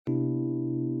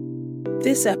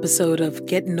This episode of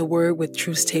Get in the Word with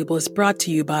Truth Table is brought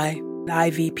to you by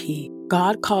IVP.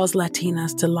 God calls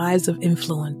Latinas to lives of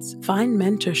influence. Find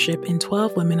mentorship in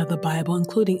 12 women of the Bible,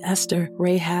 including Esther,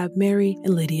 Rahab, Mary,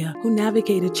 and Lydia, who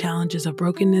navigated challenges of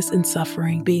brokenness and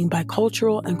suffering, being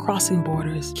bicultural and crossing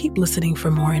borders. Keep listening for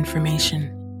more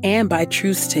information. And by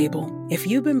Truth Table. If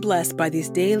you've been blessed by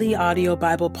these daily audio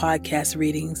Bible podcast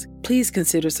readings, please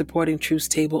consider supporting Truth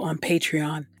Table on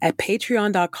Patreon at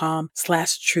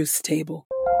patreon.com/truthstable.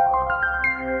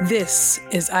 This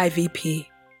is IVP.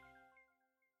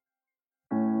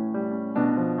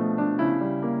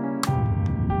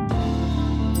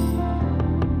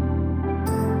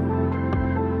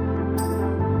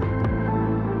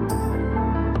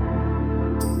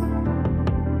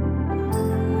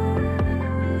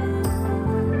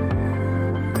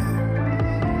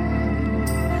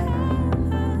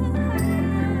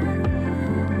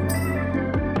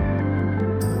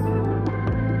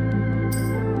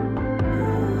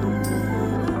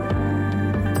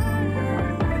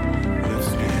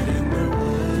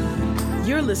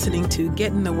 You're listening to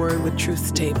Get in the Word with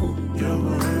Truth Table. Your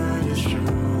word is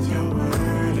truth, your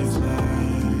word is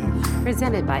life.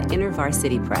 Presented by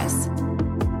InterVarsity Press.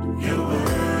 Your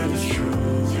word is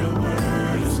truth, your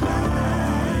word is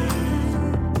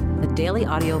life. A daily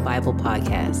audio Bible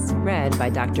podcast read by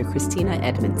Dr. Christina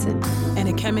Edmondson And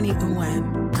Ekemini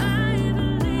Uwan.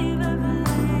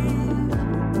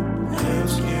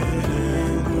 Let's get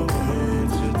in the word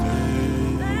today.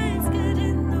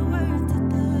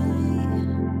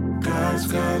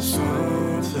 God's got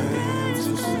something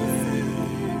to say.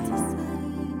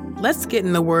 Let's get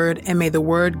in the Word, and may the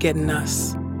Word get in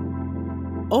us.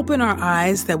 Open our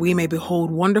eyes that we may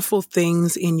behold wonderful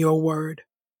things in your Word.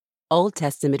 Old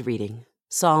Testament reading,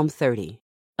 Psalm 30,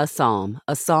 a song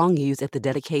used at the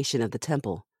dedication of the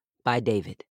temple by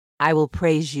David. I will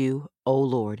praise you, O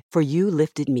Lord, for you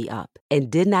lifted me up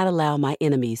and did not allow my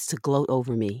enemies to gloat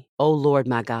over me. O Lord,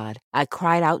 my God, I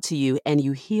cried out to you and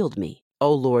you healed me.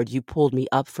 O Lord, you pulled me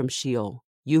up from Sheol.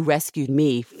 You rescued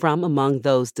me from among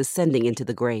those descending into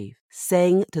the grave.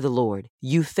 Saying to the Lord,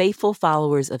 you faithful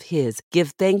followers of his,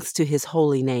 give thanks to his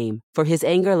holy name, for his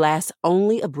anger lasts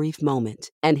only a brief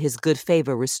moment, and his good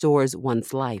favor restores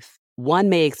one's life. One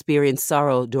may experience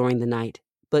sorrow during the night,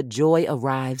 but joy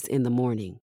arrives in the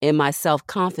morning. In my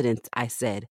self-confidence, I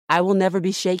said, I will never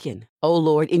be shaken. O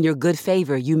Lord, in your good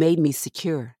favor, you made me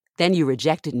secure. Then you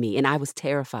rejected me, and I was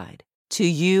terrified. To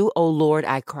you, O Lord,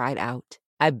 I cried out.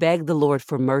 I begged the Lord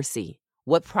for mercy.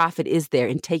 What profit is there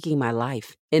in taking my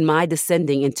life, in my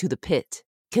descending into the pit?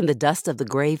 Can the dust of the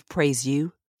grave praise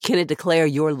you? Can it declare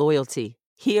your loyalty?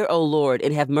 Hear, O Lord,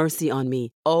 and have mercy on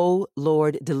me. O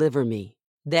Lord, deliver me.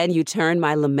 Then you turned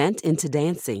my lament into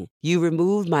dancing. You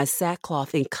removed my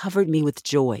sackcloth and covered me with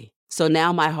joy. So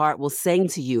now my heart will sing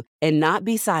to you and not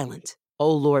be silent.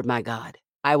 O Lord, my God,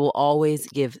 I will always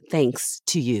give thanks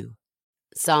to you.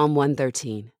 Psalm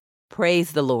 113.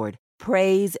 Praise the Lord.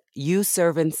 Praise you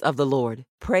servants of the Lord.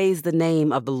 Praise the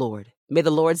name of the Lord. May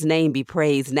the Lord's name be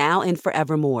praised now and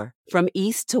forevermore. From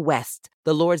east to west,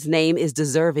 the Lord's name is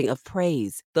deserving of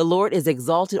praise. The Lord is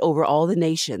exalted over all the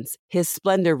nations. His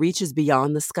splendor reaches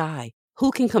beyond the sky.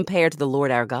 Who can compare to the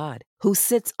Lord our God, who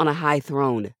sits on a high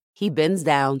throne? He bends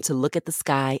down to look at the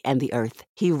sky and the earth.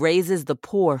 He raises the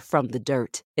poor from the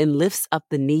dirt and lifts up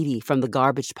the needy from the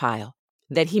garbage pile,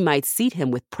 that he might seat him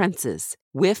with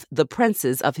the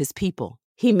princes of his people.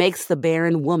 He makes the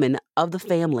barren woman of the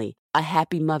family a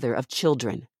happy mother of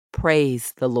children.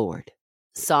 Praise the Lord.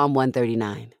 Psalm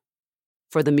 139.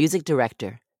 For the music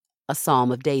director, a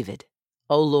psalm of David.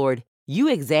 O Lord, you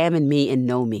examine me and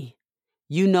know me.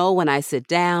 You know when I sit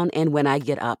down and when I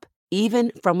get up.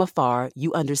 Even from afar,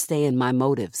 you understand my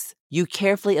motives. You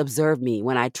carefully observe me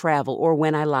when I travel or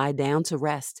when I lie down to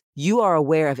rest. You are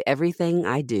aware of everything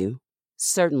I do.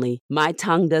 Certainly, my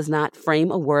tongue does not frame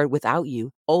a word without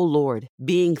you, O Lord,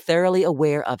 being thoroughly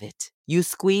aware of it. You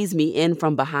squeeze me in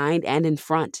from behind and in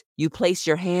front. You place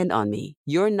your hand on me.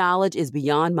 Your knowledge is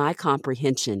beyond my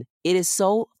comprehension. It is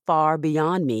so far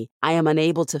beyond me, I am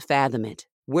unable to fathom it.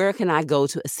 Where can I go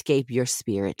to escape your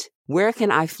spirit? Where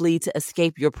can I flee to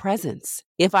escape your presence?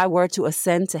 If I were to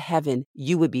ascend to heaven,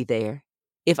 you would be there.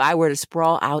 If I were to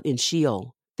sprawl out in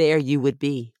Sheol, there you would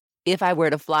be. If I were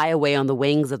to fly away on the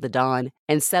wings of the dawn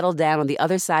and settle down on the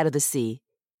other side of the sea,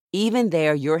 even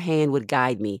there your hand would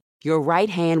guide me. Your right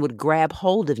hand would grab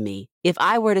hold of me. If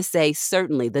I were to say,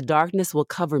 certainly the darkness will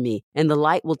cover me and the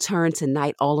light will turn to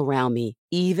night all around me,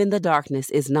 even the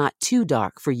darkness is not too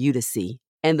dark for you to see,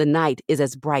 and the night is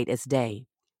as bright as day.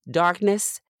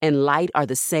 Darkness and light are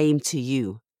the same to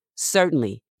you.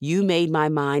 Certainly, you made my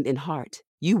mind and heart.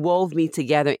 You wove me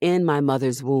together in my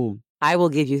mother's womb. I will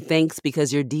give you thanks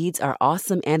because your deeds are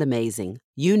awesome and amazing.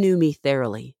 You knew me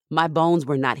thoroughly. My bones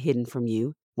were not hidden from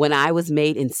you when I was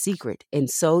made in secret and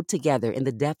sewed together in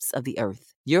the depths of the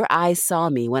earth. Your eyes saw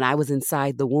me when I was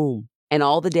inside the womb, and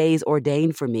all the days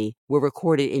ordained for me were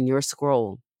recorded in your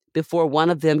scroll before one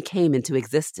of them came into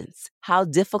existence. How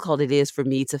difficult it is for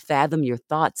me to fathom your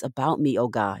thoughts about me, O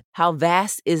God. How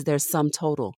vast is their sum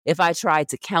total. If I tried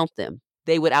to count them,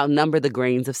 they would outnumber the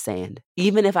grains of sand.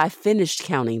 Even if I finished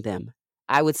counting them,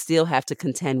 I would still have to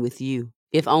contend with you.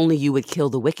 If only you would kill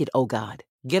the wicked, O God.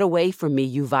 Get away from me,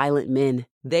 you violent men.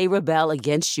 They rebel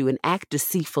against you and act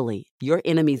deceitfully. Your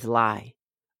enemies lie.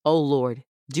 O Lord,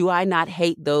 do I not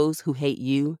hate those who hate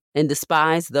you and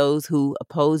despise those who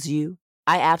oppose you?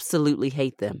 I absolutely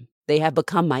hate them. They have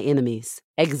become my enemies.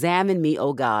 Examine me,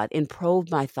 O God, and probe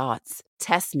my thoughts.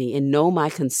 Test me and know my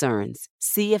concerns.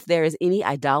 See if there is any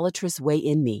idolatrous way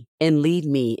in me, and lead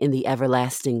me in the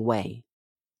everlasting way.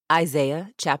 Isaiah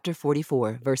chapter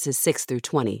 44, verses 6 through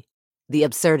 20. The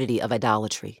absurdity of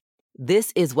idolatry.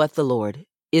 This is what the Lord,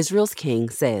 Israel's king,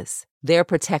 says. Their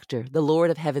protector, the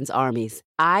Lord of heaven's armies.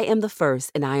 I am the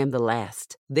first and I am the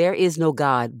last. There is no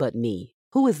God but me.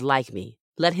 Who is like me?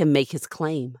 Let him make his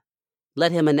claim.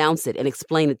 Let him announce it and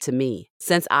explain it to me.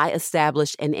 Since I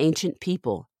established an ancient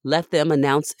people, let them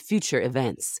announce future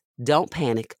events. Don't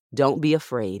panic. Don't be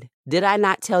afraid. Did I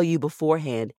not tell you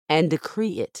beforehand and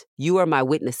decree it? You are my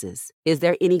witnesses. Is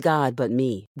there any God but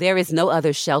me? There is no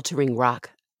other sheltering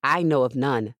rock. I know of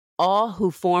none. All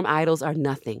who form idols are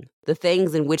nothing. The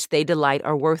things in which they delight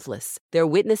are worthless. Their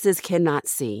witnesses cannot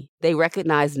see. They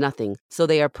recognize nothing, so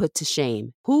they are put to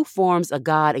shame. Who forms a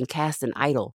god and casts an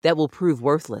idol that will prove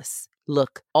worthless?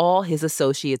 Look, all his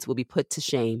associates will be put to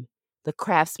shame. The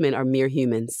craftsmen are mere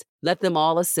humans. Let them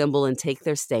all assemble and take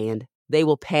their stand. They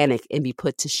will panic and be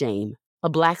put to shame. A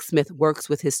blacksmith works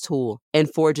with his tool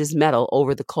and forges metal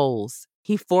over the coals.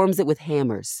 He forms it with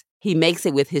hammers. He makes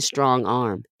it with his strong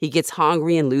arm. He gets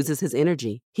hungry and loses his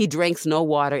energy. He drinks no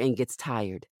water and gets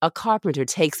tired. A carpenter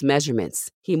takes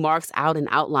measurements. He marks out an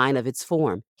outline of its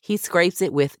form. He scrapes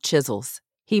it with chisels.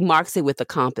 He marks it with a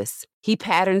compass. He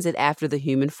patterns it after the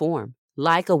human form,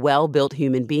 like a well-built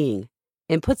human being,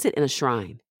 and puts it in a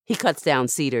shrine. He cuts down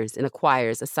cedars and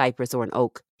acquires a cypress or an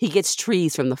oak. He gets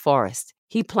trees from the forest.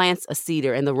 He plants a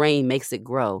cedar and the rain makes it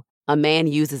grow. A man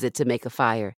uses it to make a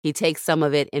fire. He takes some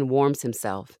of it and warms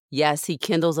himself. Yes, he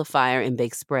kindles a fire and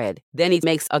bakes bread. Then he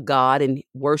makes a god and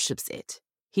worships it.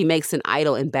 He makes an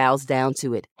idol and bows down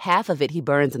to it. Half of it he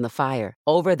burns in the fire.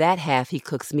 Over that half he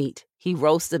cooks meat. He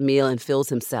roasts a meal and fills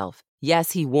himself.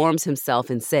 Yes, he warms himself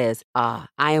and says, "Ah,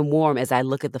 I am warm as I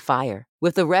look at the fire."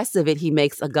 With the rest of it he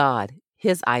makes a god,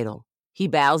 his idol. He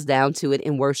bows down to it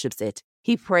and worships it.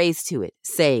 He prays to it,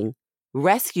 saying,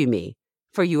 "Rescue me,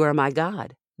 for you are my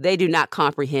God." They do not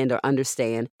comprehend or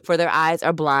understand, for their eyes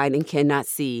are blind and cannot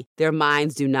see. Their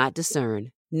minds do not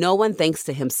discern. No one thinks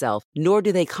to himself, nor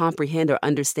do they comprehend or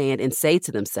understand and say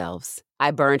to themselves,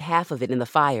 "I burned half of it in the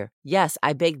fire. Yes,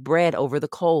 I baked bread over the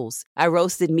coals. I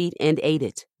roasted meat and ate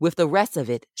it. With the rest of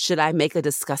it, should I make a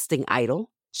disgusting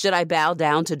idol? Should I bow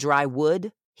down to dry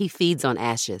wood?" He feeds on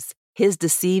ashes. His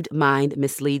deceived mind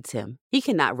misleads him. He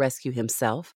cannot rescue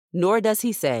himself, nor does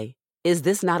he say, "Is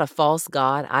this not a false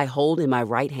god I hold in my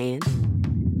right hand?"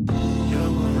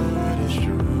 Your word is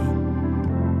true.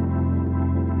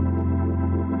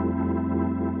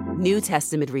 New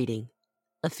Testament reading.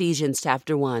 Ephesians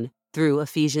chapter 1 through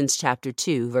Ephesians chapter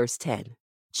 2, verse 10.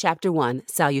 Chapter 1,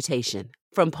 Salutation.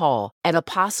 From Paul, an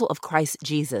apostle of Christ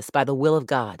Jesus by the will of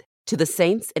God, to the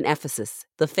saints in Ephesus,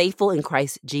 the faithful in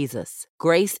Christ Jesus.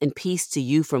 Grace and peace to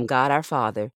you from God our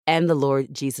Father and the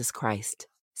Lord Jesus Christ.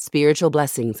 Spiritual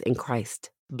blessings in Christ.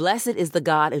 Blessed is the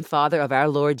God and Father of our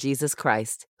Lord Jesus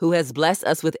Christ, who has blessed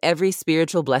us with every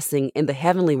spiritual blessing in the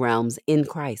heavenly realms in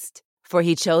Christ. For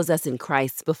he chose us in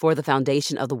Christ before the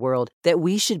foundation of the world, that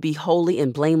we should be holy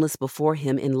and blameless before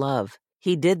him in love.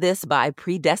 He did this by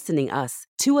predestining us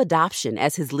to adoption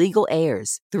as his legal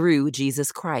heirs through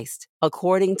Jesus Christ,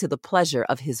 according to the pleasure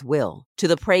of his will, to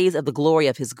the praise of the glory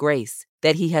of his grace,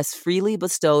 that he has freely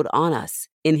bestowed on us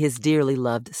in his dearly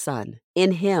loved Son.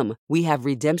 In him we have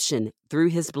redemption through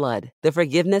his blood, the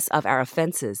forgiveness of our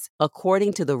offenses,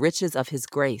 according to the riches of his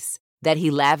grace, that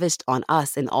he lavished on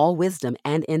us in all wisdom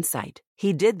and insight.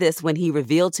 He did this when he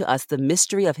revealed to us the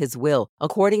mystery of his will,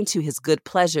 according to his good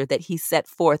pleasure that he set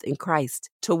forth in Christ,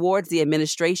 towards the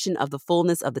administration of the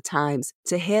fullness of the times,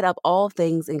 to head up all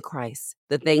things in Christ,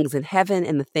 the things in heaven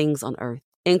and the things on earth.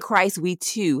 In Christ we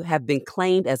too have been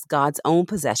claimed as God's own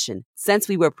possession, since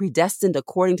we were predestined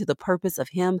according to the purpose of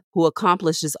him who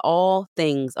accomplishes all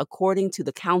things according to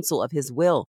the counsel of his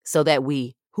will, so that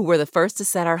we, who were the first to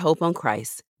set our hope on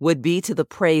Christ, would be to the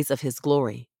praise of his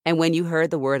glory. And when you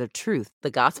heard the word of truth, the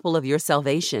gospel of your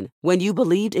salvation, when you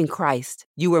believed in Christ,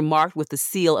 you were marked with the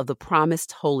seal of the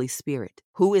promised Holy Spirit,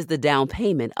 who is the down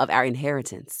payment of our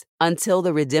inheritance, until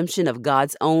the redemption of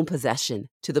God's own possession,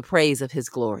 to the praise of his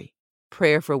glory.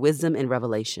 Prayer for wisdom and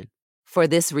revelation. For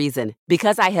this reason,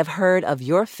 because I have heard of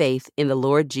your faith in the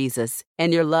Lord Jesus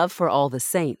and your love for all the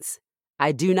saints,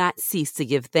 I do not cease to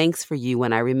give thanks for you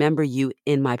when I remember you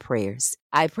in my prayers.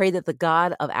 I pray that the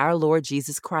God of our Lord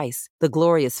Jesus Christ, the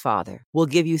glorious Father, will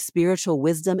give you spiritual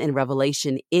wisdom and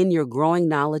revelation in your growing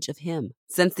knowledge of him,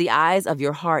 since the eyes of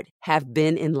your heart have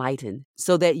been enlightened,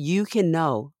 so that you can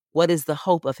know what is the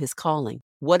hope of his calling,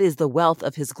 what is the wealth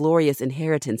of his glorious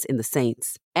inheritance in the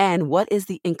saints, and what is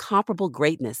the incomparable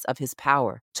greatness of his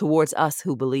power towards us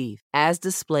who believe, as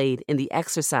displayed in the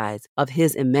exercise of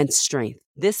his immense strength.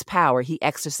 This power he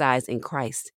exercised in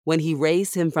Christ when he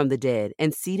raised him from the dead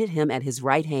and seated him at his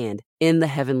right hand in the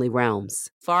heavenly realms,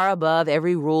 far above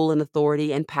every rule and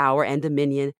authority and power and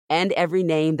dominion and every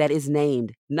name that is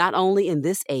named, not only in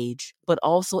this age, but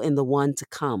also in the one to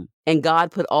come. And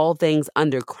God put all things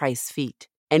under Christ's feet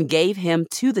and gave him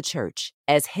to the church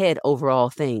as head over all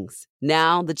things.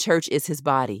 Now the church is his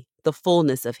body, the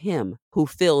fullness of him who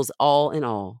fills all in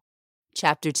all.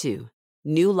 Chapter 2.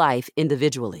 New life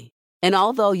individually. And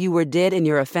although you were dead in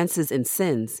your offenses and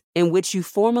sins, in which you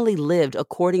formerly lived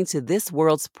according to this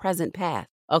world's present path,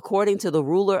 according to the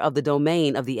ruler of the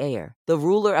domain of the air, the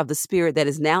ruler of the spirit that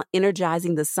is now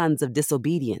energizing the sons of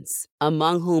disobedience,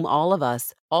 among whom all of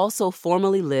us also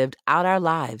formerly lived out our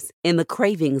lives in the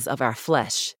cravings of our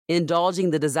flesh, indulging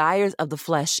the desires of the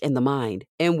flesh and the mind,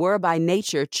 and were by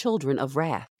nature children of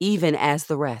wrath, even as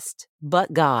the rest.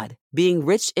 But God, being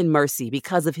rich in mercy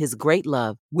because of his great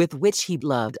love with which he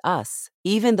loved us,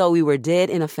 even though we were dead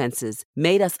in offenses,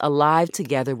 made us alive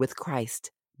together with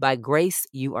Christ. By grace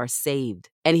you are saved.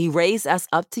 And he raised us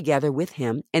up together with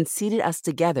him and seated us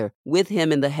together with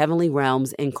him in the heavenly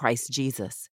realms in Christ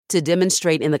Jesus, to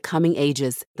demonstrate in the coming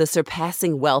ages the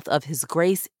surpassing wealth of his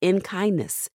grace in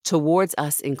kindness towards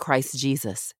us in Christ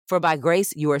Jesus. For by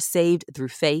grace you are saved through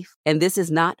faith, and this is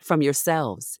not from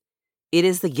yourselves. It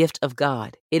is the gift of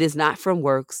God. It is not from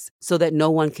works, so that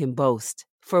no one can boast.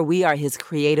 For we are his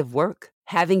creative work,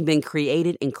 having been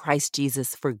created in Christ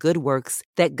Jesus for good works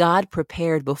that God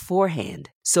prepared beforehand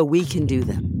so we can do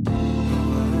them.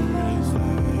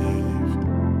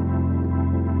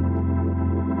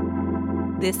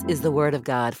 This is the word of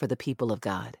God for the people of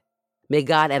God. May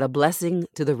God add a blessing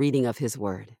to the reading of his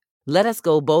word. Let us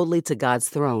go boldly to God's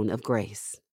throne of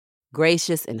grace.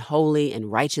 Gracious and holy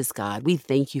and righteous God, we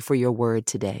thank you for your word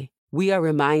today. We are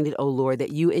reminded, O Lord,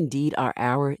 that you indeed are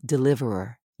our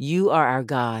deliverer. You are our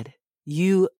God.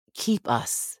 You keep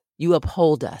us. You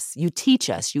uphold us. You teach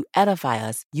us. You edify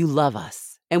us. You love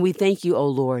us. And we thank you, O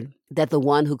Lord, that the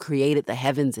one who created the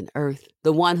heavens and earth,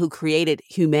 the one who created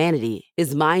humanity,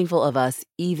 is mindful of us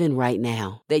even right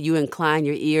now, that you incline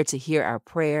your ear to hear our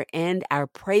prayer and our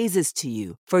praises to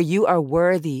you, for you are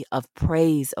worthy of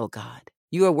praise, O God.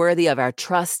 You are worthy of our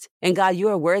trust, and God, you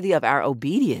are worthy of our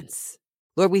obedience.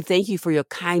 Lord, we thank you for your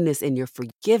kindness and your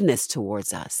forgiveness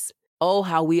towards us. Oh,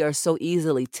 how we are so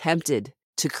easily tempted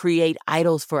to create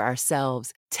idols for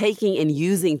ourselves, taking and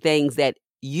using things that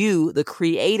you, the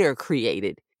Creator,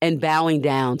 created, and bowing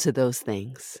down to those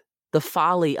things. The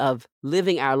folly of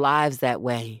living our lives that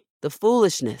way, the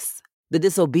foolishness, the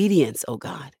disobedience, oh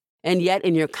God. And yet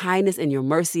in your kindness and your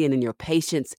mercy and in your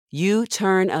patience, you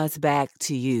turn us back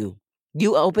to you.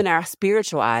 You open our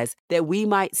spiritual eyes that we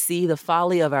might see the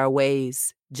folly of our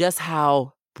ways, just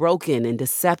how broken and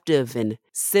deceptive and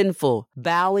sinful,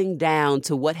 bowing down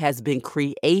to what has been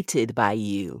created by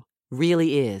you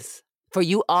really is. For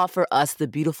you offer us the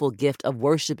beautiful gift of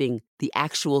worshiping the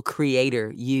actual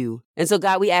Creator, you. And so,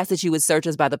 God, we ask that you would search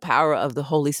us by the power of the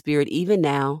Holy Spirit, even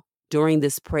now, during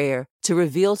this prayer, to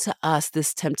reveal to us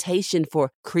this temptation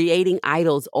for creating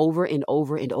idols over and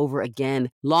over and over again,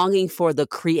 longing for the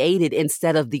created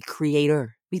instead of the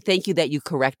Creator. We thank you that you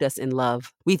correct us in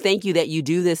love. We thank you that you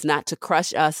do this not to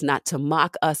crush us, not to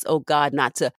mock us, oh God,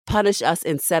 not to punish us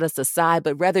and set us aside,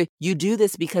 but rather you do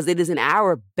this because it is in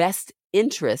our best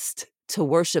interest to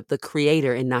worship the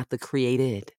Creator and not the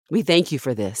created. We thank you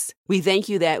for this. We thank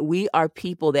you that we are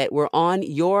people that were on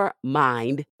your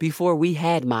mind before we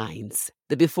had minds.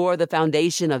 That before the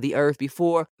foundation of the earth,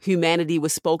 before humanity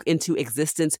was spoke into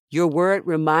existence, your word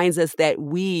reminds us that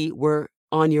we were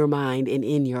on your mind and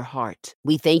in your heart.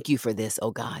 We thank you for this,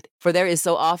 oh God. For there is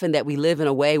so often that we live in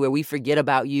a way where we forget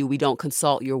about you. We don't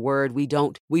consult your word. We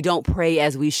don't pray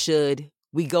as we should.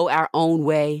 we go our own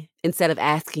way instead of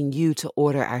asking you to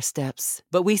order our steps.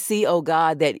 But we see, oh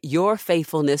God, that your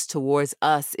faithfulness towards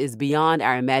us is beyond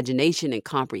our imagination and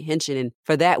comprehension. And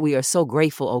for that, we are so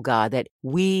grateful, oh God, that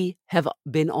we have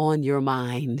been on your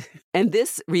mind. And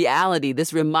this reality,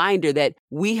 this reminder that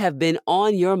we have been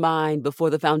on your mind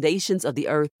before the foundations of the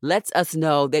earth lets us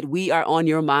know that we are on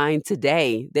your mind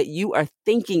today, that you are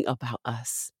thinking about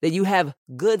us, that you have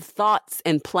good thoughts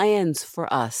and plans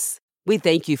for us. We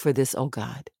thank you for this, oh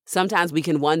God. Sometimes we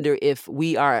can wonder if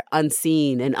we are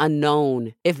unseen and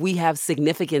unknown, if we have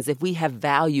significance, if we have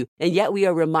value. And yet we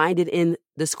are reminded in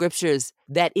the scriptures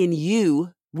that in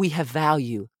you, we have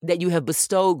value, that you have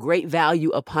bestowed great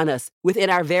value upon us within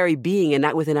our very being and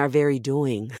not within our very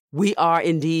doing. We are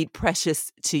indeed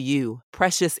precious to you,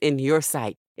 precious in your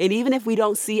sight. And even if we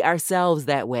don't see ourselves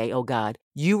that way, oh God,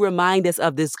 you remind us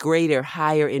of this greater,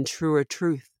 higher, and truer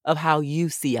truth of how you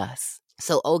see us.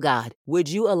 So, oh God, would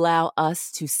you allow us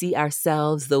to see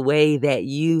ourselves the way that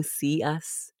you see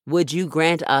us? Would you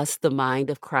grant us the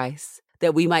mind of Christ,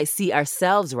 that we might see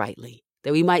ourselves rightly,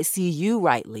 that we might see you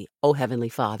rightly, O Heavenly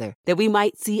Father, that we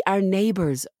might see our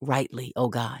neighbors rightly, O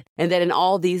God, and that in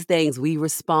all these things we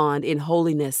respond in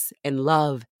holiness and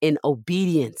love, in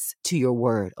obedience to your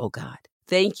word, O God.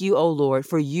 Thank you, O Lord,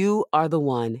 for you are the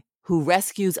one who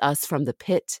rescues us from the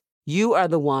pit. You are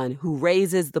the one who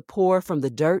raises the poor from the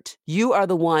dirt. You are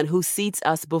the one who seats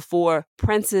us before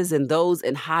princes and those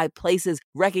in high places,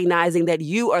 recognizing that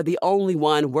you are the only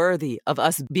one worthy of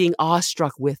us being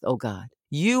awestruck with, O God.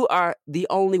 You are the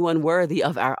only one worthy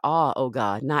of our awe, O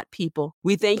God, not people.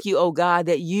 We thank you, O God,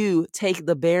 that you take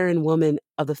the barren woman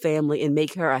of the family and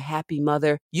make her a happy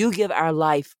mother. You give our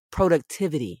life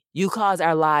productivity. You cause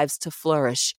our lives to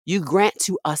flourish. You grant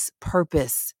to us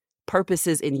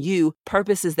purposes in you,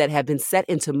 purposes that have been set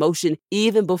into motion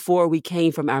even before we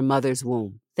came from our mother's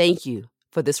womb. Thank you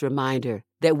for this reminder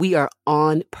that we are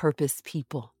on purpose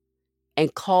people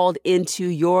and called into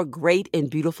your great and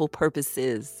beautiful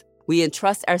purposes. We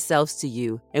entrust ourselves to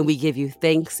you and we give you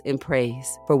thanks and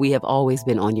praise, for we have always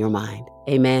been on your mind.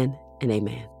 Amen and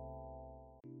amen.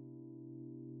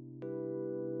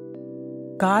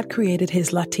 God created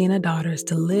his Latina daughters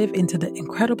to live into the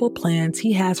incredible plans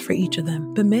he has for each of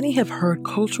them. But many have heard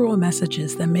cultural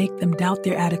messages that make them doubt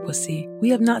their adequacy. We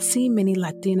have not seen many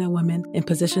Latina women in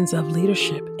positions of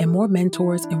leadership, and more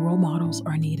mentors and role models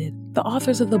are needed. The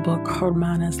authors of the book,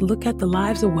 Hermanas, look at the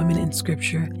lives of women in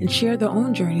Scripture and share their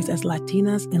own journeys as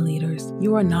Latinas and leaders.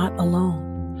 You are not alone.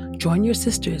 Join your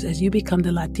sisters as you become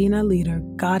the Latina leader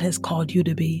God has called you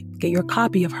to be. Get your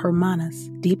copy of Hermanas,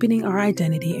 Deepening Our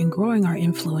Identity and Growing Our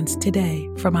Influence today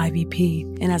from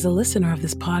IVP. And as a listener of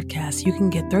this podcast, you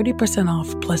can get 30%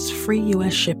 off plus free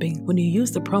U.S. shipping when you use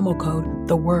the promo code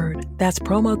The Word. That's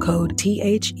promo code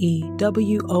THEWORD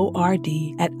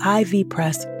at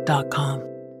ivpress.com.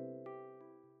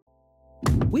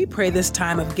 We pray this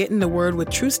time of Getting the Word with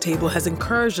Truth Table has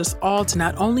encouraged us all to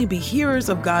not only be hearers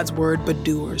of God's Word, but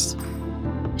doers.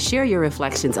 Share your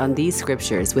reflections on these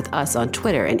scriptures with us on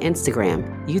Twitter and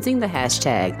Instagram using the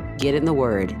hashtag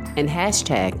 #GetInTheWord and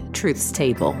hashtag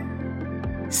 #TruthsTable.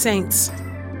 Saints,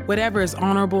 whatever is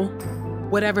honorable,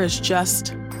 whatever is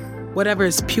just, whatever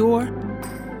is pure,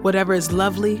 whatever is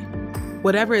lovely,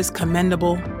 whatever is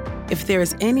commendable, if there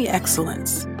is any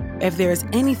excellence, if there is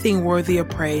anything worthy of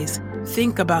praise,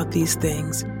 think about these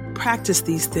things, practice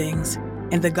these things,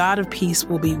 and the God of peace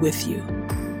will be with you.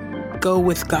 Go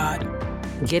with God.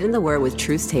 Get in the Word with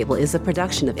Truth Table is a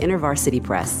production of InterVarsity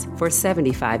Press. For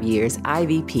 75 years,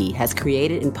 IVP has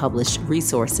created and published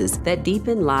resources that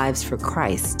deepen lives for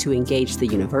Christ to engage the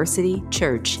university,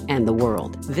 church, and the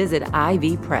world. Visit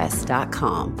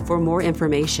ivpress.com for more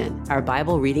information. Our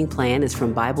Bible reading plan is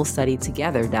from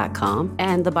BibleStudyTogether.com,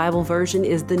 and the Bible version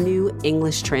is the New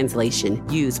English Translation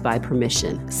used by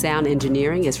permission. Sound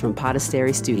engineering is from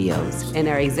Podastery Studios, and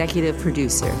our executive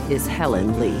producer is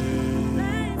Helen Lee.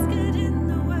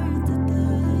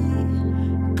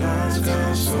 God's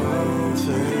got so